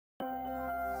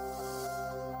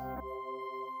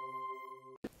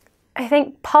I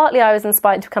think partly I was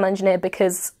inspired to become an engineer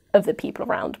because of the people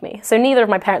around me. So neither of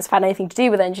my parents have had anything to do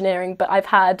with engineering, but I've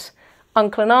had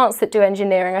uncle and aunts that do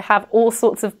engineering. I have all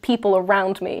sorts of people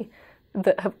around me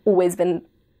that have always been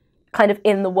kind of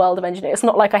in the world of engineering. It's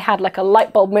not like I had like a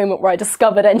light bulb moment where I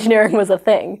discovered engineering was a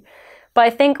thing. But I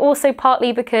think also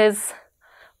partly because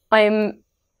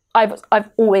I've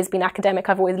always been academic.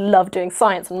 I've always loved doing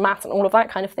science and maths and all of that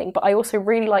kind of thing. But I also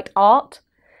really liked art.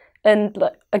 And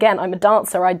again, I'm a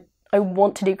dancer. I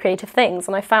want to do creative things.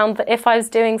 And I found that if I was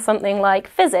doing something like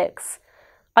physics,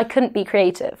 I couldn't be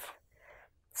creative.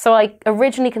 So I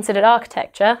originally considered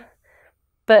architecture,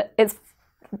 but it's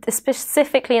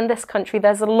specifically in this country,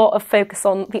 there's a lot of focus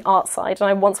on the art side. And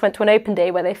I once went to an open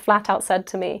day where they flat out said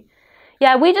to me,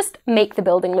 yeah, we just make the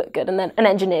building look good and then an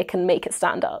engineer can make it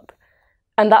stand up.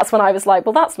 And that's when I was like,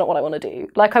 well, that's not what I want to do.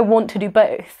 Like, I want to do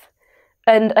both.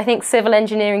 And I think civil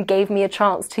engineering gave me a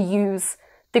chance to use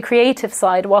the creative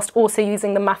side whilst also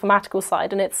using the mathematical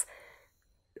side. And it's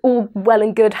all well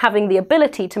and good having the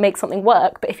ability to make something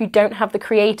work, but if you don't have the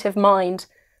creative mind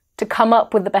to come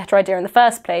up with the better idea in the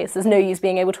first place, there's no use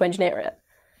being able to engineer it.